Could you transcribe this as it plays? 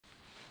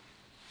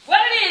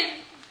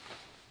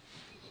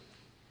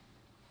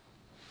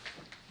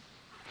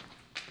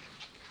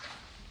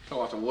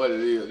what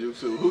it is,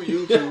 YouTube. Who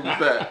YouTube is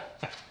that?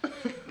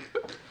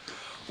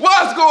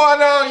 What's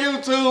going on,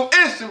 YouTube?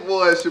 It's your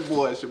boy,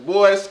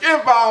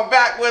 SkinBone,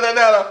 back with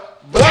another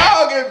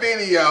vlogging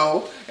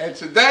video. And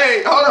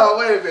today, hold on,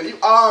 wait a minute.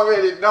 You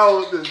already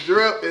know this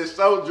drip is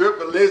so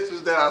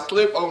drippalicious that I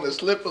slip on the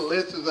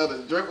slipalicious of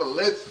the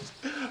drippalicious.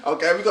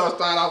 Okay, we're gonna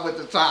start off with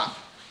the top.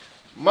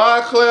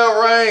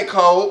 Montclair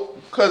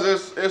raincoat, cause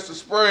it's the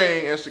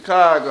spring in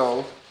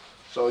Chicago.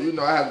 So you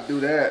know I have to do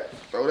that.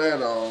 Throw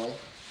that on.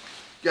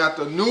 Got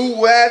the new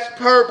wax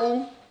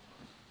purple,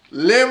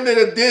 limited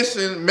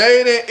edition,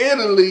 made in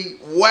Italy,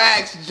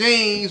 wax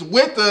jeans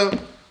with the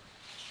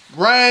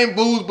rain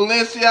boots,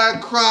 Balenciaga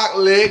Croc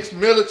licks,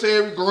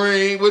 military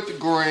green with the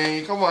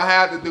green. Come on, I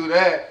have to do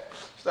that.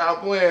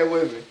 Stop playing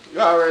with me. You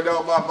already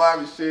know my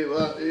Bobby shit.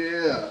 Well,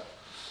 yeah.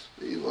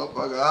 These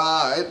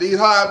motherfuckers, ain't these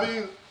hot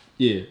beats?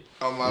 Yeah.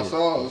 On my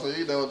song, so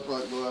you know what the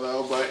fuck going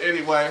on. But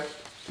anyway,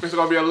 this is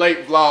gonna be a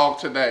late vlog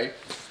today.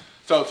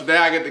 So today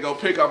I get to go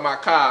pick up my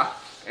car.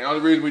 And the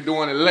only reason we're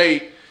doing it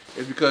late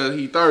is because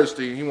he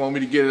thirsty. He want me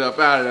to get it up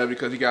out of there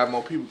because he got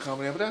more people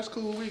coming in. But that's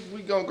cool.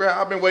 We gonna grab.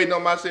 I've been waiting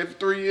on myself for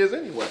 3 years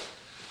anyway.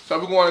 So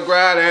we're going to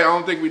grab that. I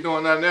don't think we're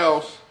doing nothing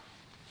else.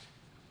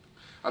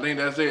 I think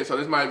that's it. So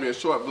this might be a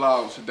short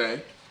vlog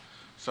today.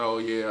 So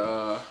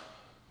yeah,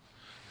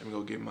 let me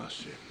go get my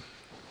shit.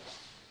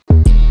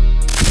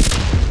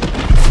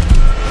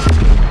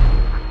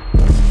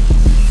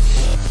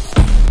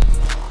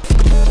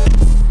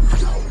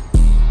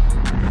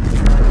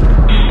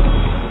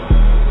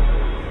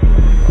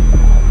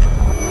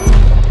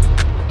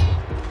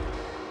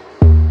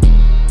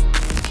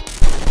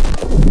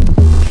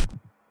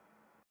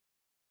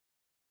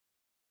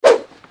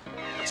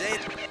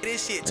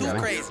 This shit too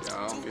crazy.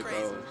 Too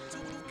crazy.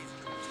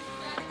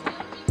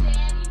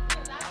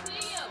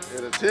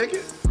 Get a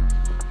ticket?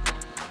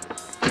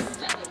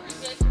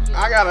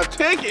 I got a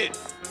ticket.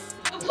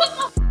 Put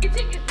my tickets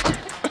in.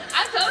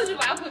 I told you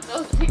I put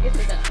those tickets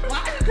in. Why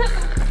did you put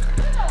them?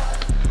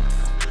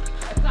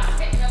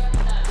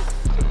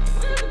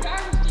 Where's the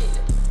garbage can?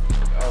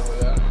 Over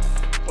there.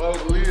 Close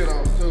the lid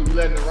on them too. You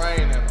letting the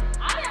rain in them.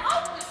 I didn't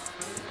open it.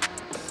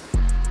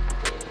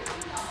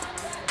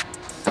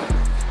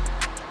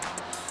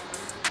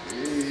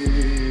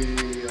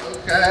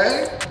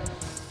 Okay.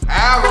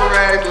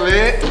 Alvarez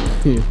lit.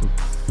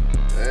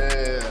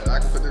 Yeah, I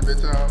can put this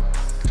bitch on.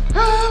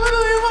 How do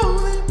you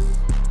want it?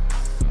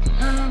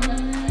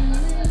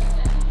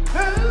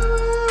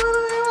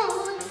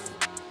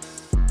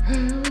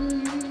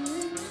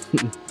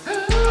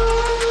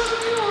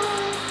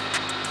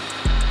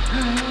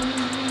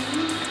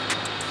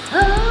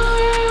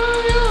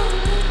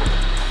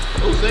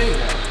 Who sings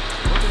that?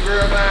 What's the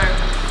girl's name?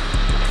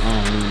 I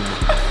don't know.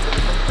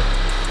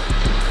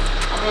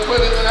 I'm gonna put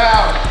it in the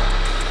house.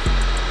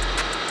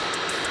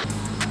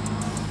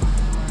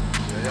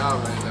 Yeah, y'all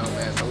already know,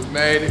 man. So we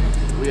made it.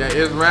 We at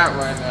It's Rap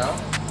right now.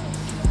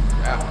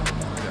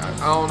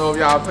 I don't know if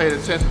y'all paid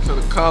attention to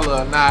the color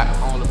or not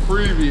on the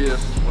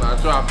previous when I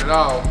dropped it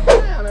off.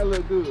 Damn, that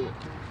look good.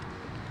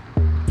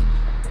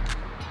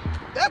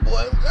 That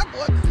boy.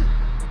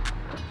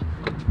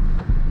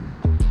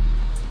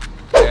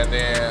 And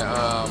then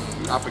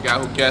I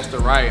forgot who guessed it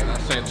right, and I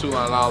sent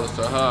 $200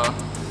 to her.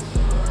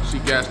 She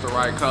guessed the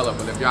right color,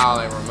 but if y'all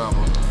ain't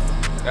remember,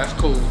 that's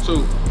cool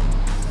too.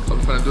 So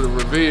I'm gonna do the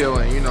reveal,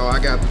 and you know I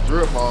got the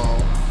drip on,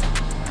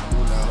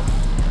 you know,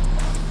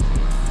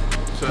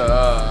 to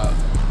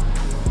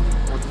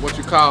what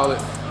you call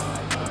it?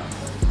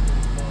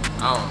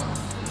 I don't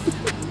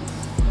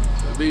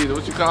know. B,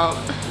 what you call it?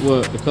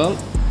 What, the color?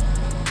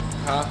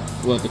 Huh?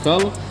 What, the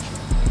color?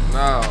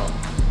 No.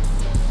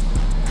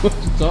 What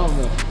you talking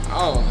about? I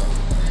don't know.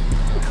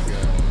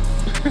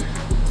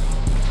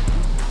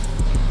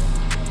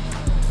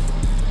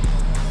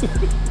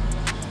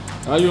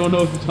 How you don't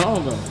know what you're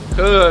talking about?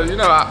 Cause you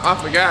know I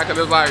forgot, cause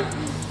it's like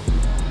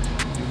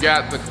you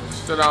got the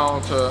shit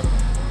on to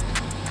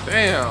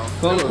damn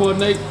Color dude.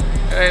 coordinate?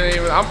 It ain't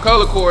even. I'm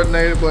color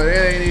coordinated, but it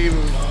ain't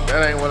even.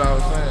 That ain't what I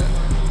was saying.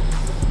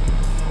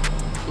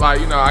 Like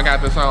you know I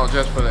got this on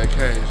just for the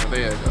occasion.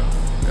 There you go.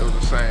 It was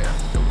the same.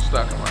 It was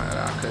stuck in my head.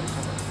 I couldn't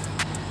come on.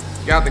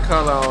 Got the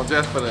color on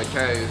just for the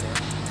occasion.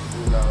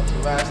 You know, to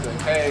match the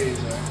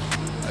occasion.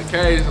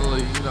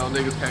 Occasionally, you know,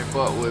 niggas can't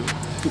fuck with me.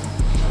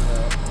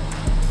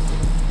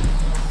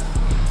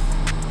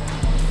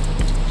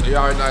 So you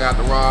already know I got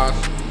the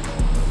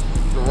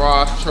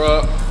Ross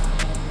truck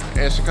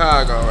in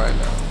Chicago right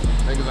now.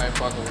 Niggas ain't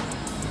fucking with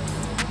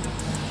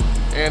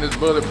me. And it's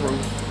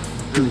bulletproof.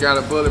 Just got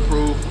a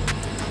bulletproof.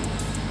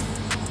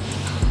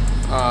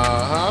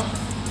 Yeah.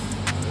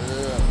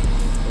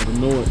 For the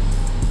North.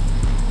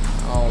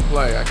 I don't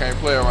play. I can't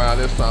play around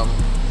this summer.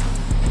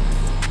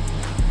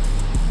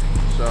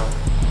 So.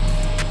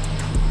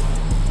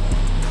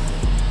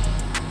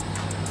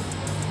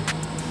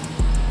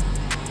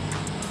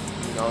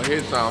 You know,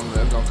 hit something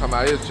that's gonna come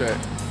out of his check.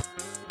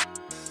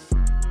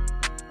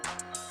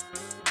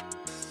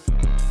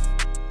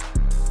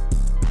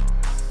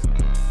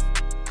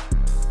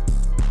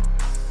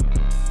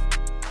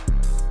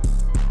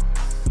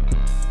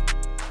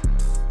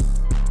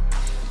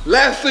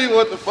 Let's see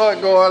what the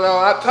fuck going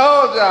on. I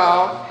told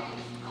y'all,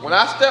 when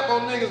I step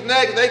on niggas'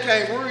 necks, they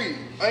can't breathe.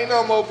 Ain't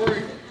no more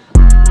breathing.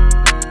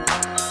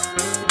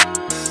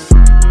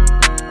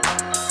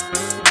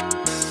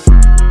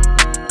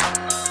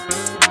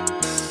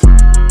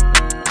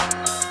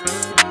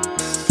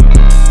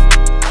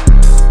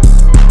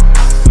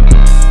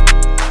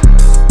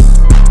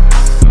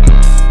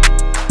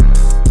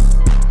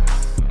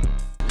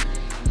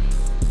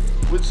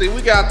 See,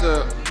 we got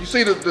you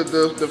see the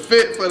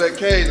fit for the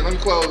occasion. Let me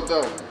close the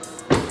door.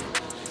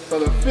 So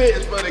the fit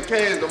is for the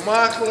occasion. The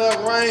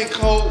Moncler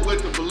raincoat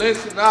with the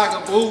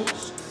Balenciaga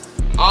boots,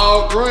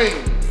 all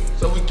green.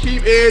 So we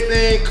keep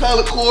everything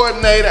color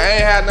coordinated. I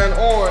ain't had nothing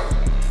orange.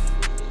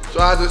 So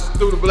I just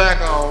threw the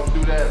black on,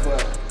 do that,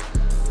 but.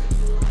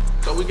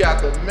 So we got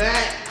the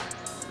matte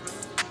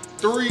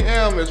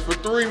 3M is for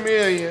 3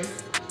 million.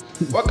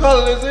 What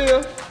color this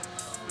is?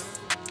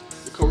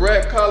 The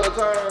correct color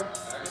term.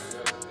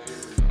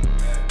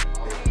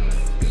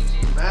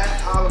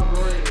 Matte olive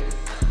green.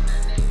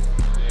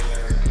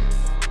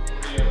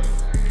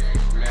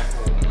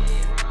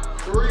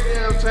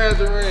 3M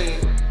tangerine.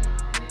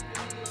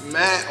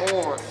 Matte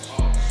orange.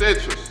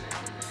 Citrus.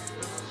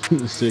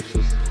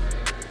 Citrus.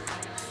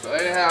 So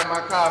they have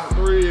my car for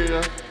 3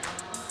 years.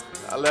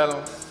 I let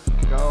them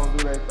go and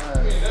do their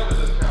thing.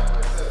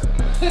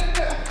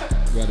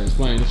 You gotta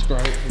explain the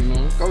stripe, you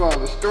know? Come on,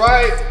 the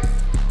stripe.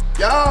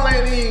 Y'all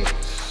ain't even.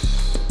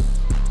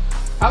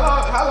 How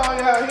long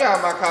you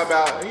had my car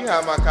about? You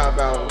had my car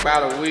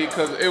about a week,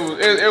 cause it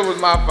was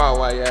my fault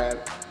why you had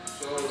it.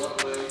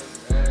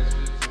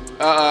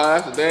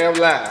 That's a damn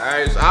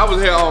lie. So I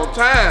was here on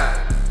time.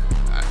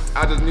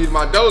 I just needed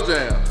my dough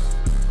jams.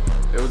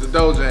 It was the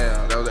dough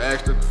jam. That was an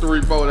extra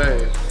 3-4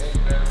 days.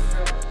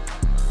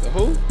 The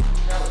who?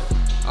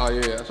 Oh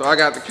yeah. So I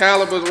got the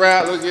calibers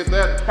wrapped. Look at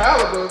that.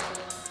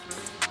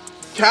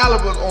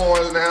 Calibers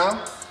orange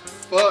now.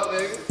 Fuck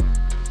nigga.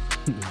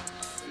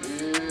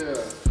 Yeah.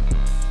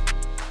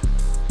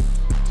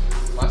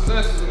 My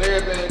sensors and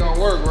everything ain't gonna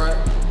work, right?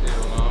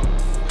 Hell no.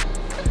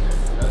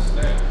 That's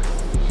that.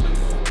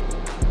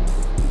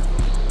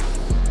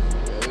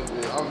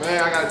 Oh man,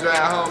 I gotta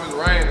drive home. It's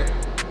raining. It's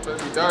supposed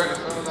to be dirty,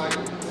 so I'm like,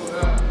 pull it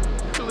up.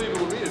 You can leave it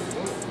with me if you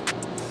want.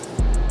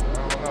 I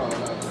don't know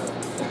about that.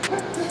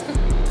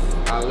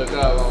 I look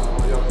up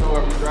on your door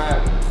if you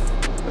drive.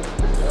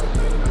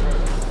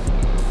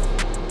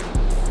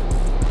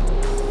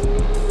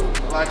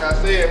 Like I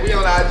said, we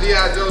on our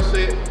G.I. Joe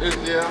shit this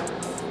year.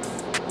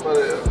 But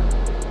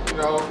you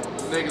know,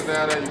 niggas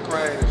down there in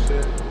Ukraine and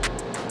shit.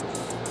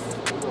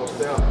 We gonna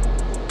stay up.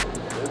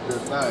 It's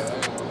just nice, I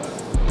ain't gonna lie.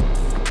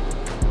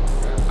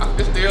 I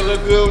can still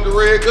look good with the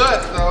red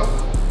guts though.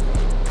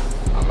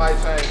 I might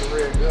change the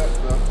red guts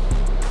though.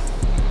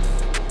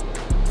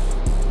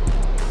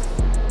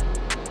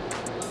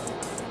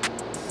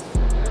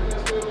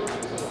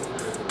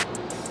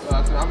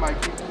 I might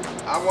keep,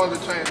 I wanted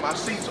to change my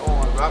seats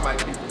on, but I might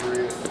keep it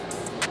red.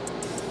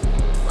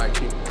 Might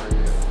keep it red.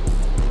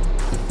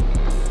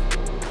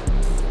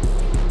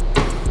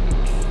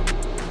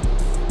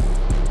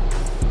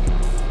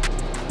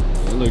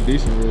 Look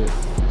decent red.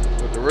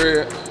 With the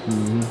red?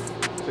 Mm-hmm.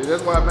 See,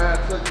 that's why man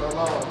took so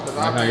long.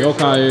 Like how your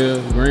car is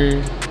green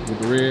with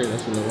the red,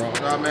 that's a little wrong.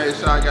 I made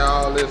sure I got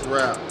all this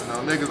wrap. You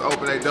know, niggas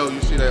open their door,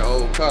 you see their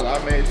old color. I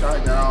made sure I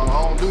got all, I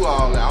don't do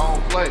all that, I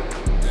don't play.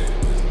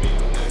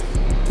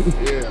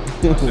 Yeah.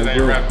 That shit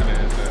ain't rapping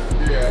that stuff.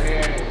 Yeah, he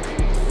ain't.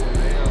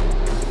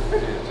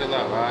 Chill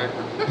out, alright?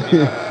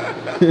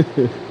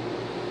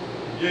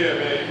 Yeah,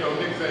 man, you know,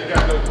 niggas ain't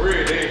got no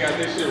bread, they ain't got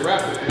this shit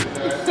rapping inside.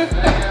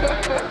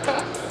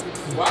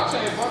 Well, I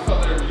change my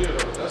color every year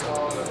though. That's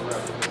all I'm ever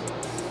rapping.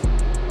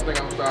 I think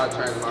I'm gonna start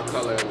changing my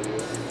color every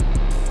year.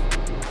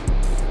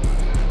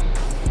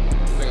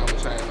 I think I'm gonna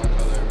change my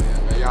color every year,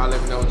 man. Y'all let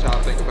me know what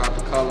y'all think about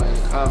the color in the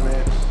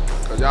comments.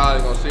 Cause y'all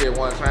ain't gonna see it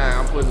one time,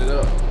 I'm putting it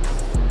up.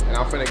 And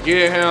I'm finna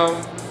give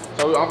him,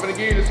 so I'm finna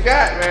give you the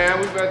Scott, man.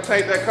 We better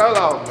take that color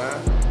off,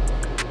 man.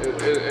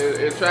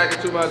 It's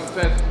attracting too much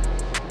attention.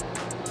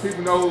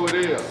 People know who it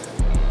is.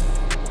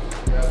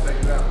 You gotta take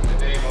it out.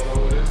 They ain't gonna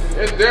know what this is.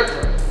 It's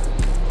different.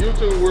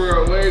 YouTube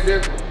world way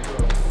different.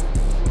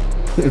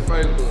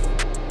 Facebook.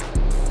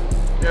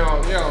 You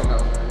don't know,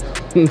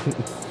 man.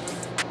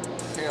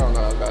 He don't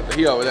know about that.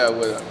 He over there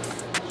with it.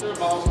 Sure,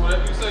 boss.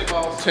 Whatever you say,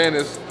 boss.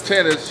 Tennis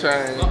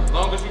chain.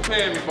 Long as you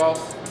paying me, boss.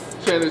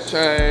 Tennis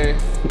chain.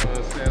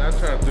 I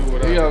try to do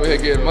what He over here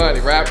getting money,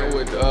 rapping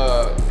with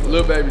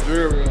Lil Baby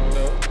jewelry on.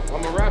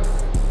 I'm a rapper.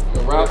 A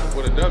rapper?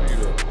 With a W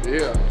though.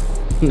 Yeah.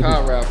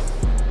 Kind rapper.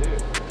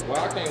 Yeah.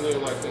 Well, I can't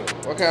live like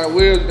that. What kind of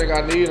wheels you think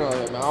I need on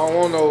it, man? I don't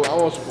want no, I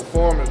want some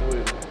performance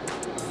wheels.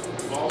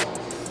 Boston.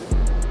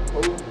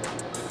 Who?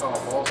 They call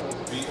Boston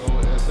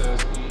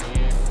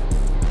B-O-S-S-E-N.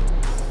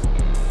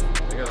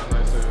 They got a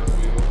nice ass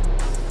wheel.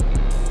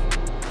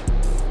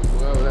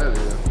 Whoever that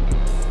is.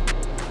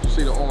 You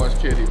see the orange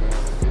kitty, man.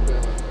 Get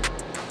that.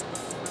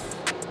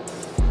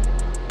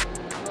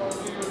 I'll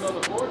give you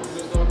another 40,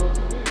 just don't go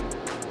too big.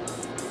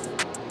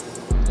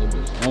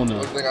 Oh no.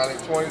 I think I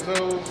need 22,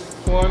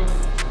 20.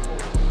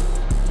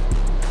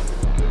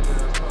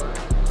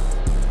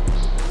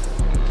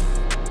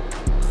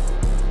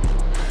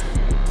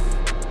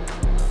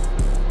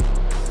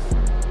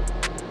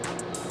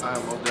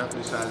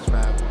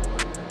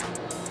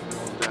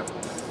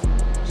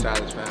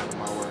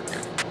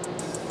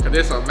 Cause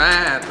it's a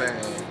mind thing.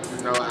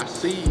 You know, I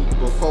see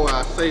before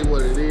I say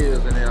what it is,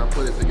 and then I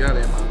put it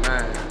together in my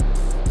mind.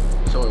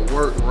 So it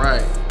worked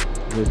right.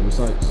 Visual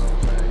sights. You know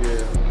what I'm saying?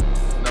 Yeah.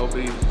 No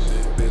visual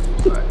shit, visual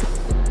sights.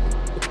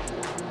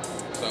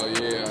 So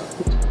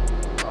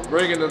yeah. I'm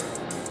bringing the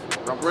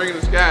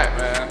scat,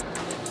 man.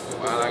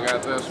 While I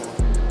got this one.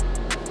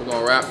 We're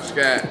gonna wrap the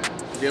scat.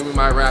 Then we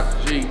might wrap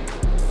the G.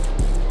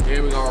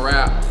 Then we're gonna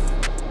wrap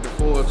the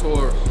full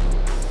Taurus.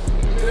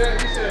 You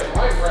said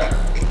white wrap.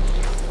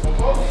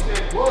 Before he said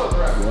it was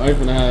wrap. Well, I ain't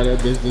finna have that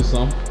bitch this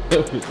summer.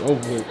 That bitch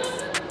over with.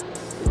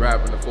 We're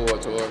wrapping the full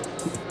Taurus.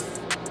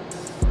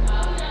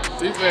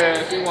 She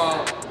said she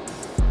want. It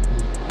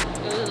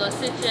was a little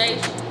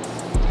situation.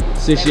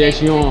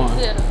 Situation on.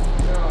 She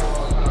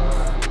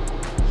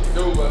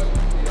do, but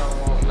you don't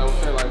want no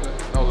shit like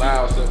that. No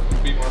loud shit. You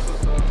beat my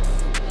sister up.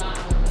 Nah,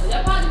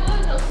 that probably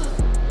was your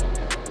sister.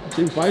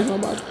 She fight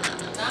somebody?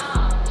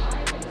 Nah, I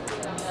ain't gonna say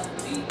I'm gonna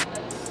beat.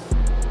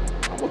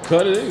 I'm gonna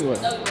cut it anyway.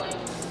 No, you ain't.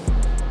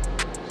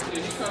 Yeah,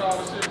 he cut all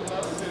the shit from the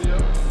other video.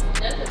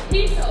 That's what he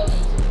told me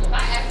to. If I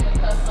ask him to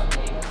cut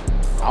something,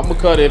 I'm gonna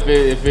cut it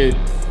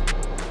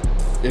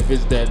if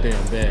it's that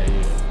damn bad,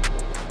 yeah.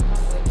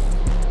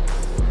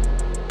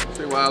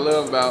 See what I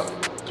love about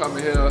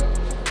coming here.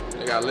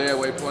 They got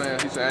layaway playing.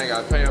 He said I ain't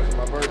gotta pay him for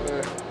my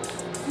birthday.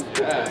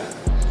 Yeah.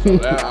 So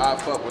that I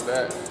fuck with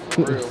that.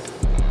 For real.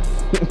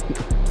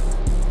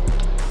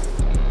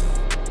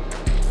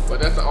 But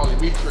that's the only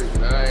me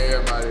treatment. That ain't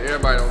everybody.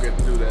 Everybody don't get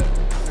to do that.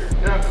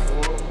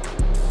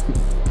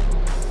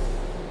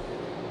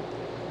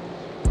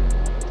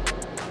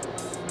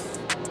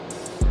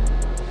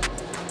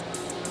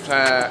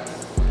 Tired.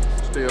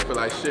 Still feel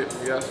like shit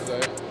from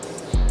yesterday.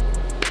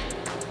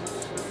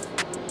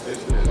 This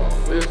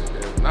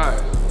is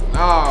nice.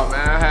 Nah,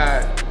 man, I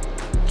had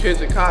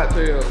kitchen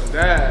cocktails and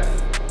died.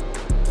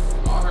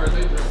 I heard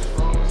they drink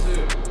strong as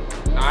hell.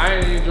 Nah, I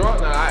ain't even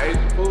drunk now. I ate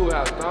the food,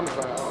 had a stomach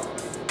fire.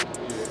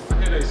 Yeah. I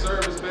hear they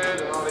service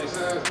bad and all they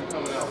sides be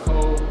coming out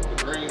cold.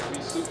 The greens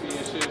be soupy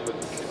and shit, but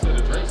they said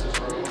the drinks is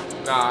strong.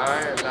 Nah,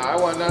 I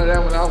wasn't none of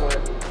that when I went.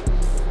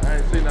 I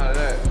ain't seen none of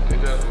that. It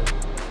just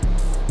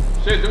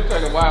shit do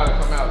take a while to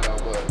come out though,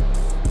 but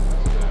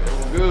it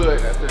was good.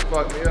 That shit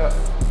fucked me up.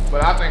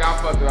 But I think I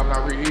fucked it up and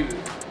I reheated it.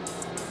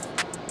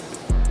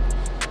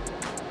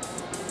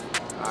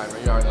 Alright, man,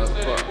 you already know the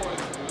fuck.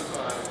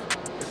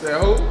 You said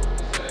who?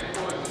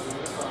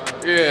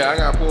 Yeah, I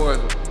got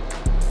poison.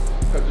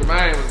 Cause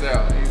Jermaine was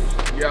out. He was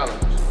yelling.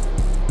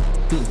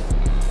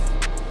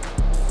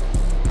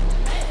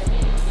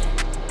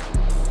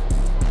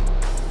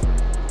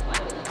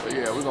 But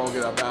yeah, we're gonna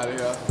get up out of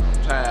here.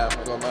 I'm tired. I'm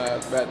gonna go my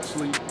ass back to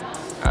sleep.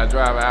 I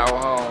drive an hour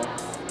home.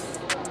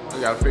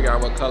 We gotta figure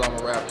out what color I'm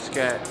gonna wrap the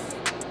scat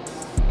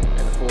and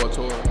the Ford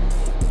Taurus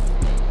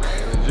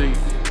and the Jeep.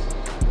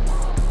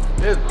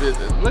 This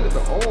business. Look at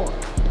the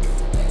orange.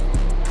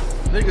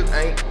 Niggas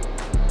ain't.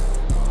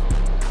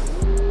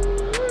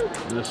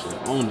 That shit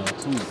on there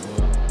too, boy.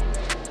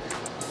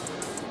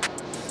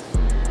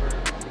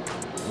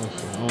 That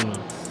shit on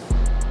there.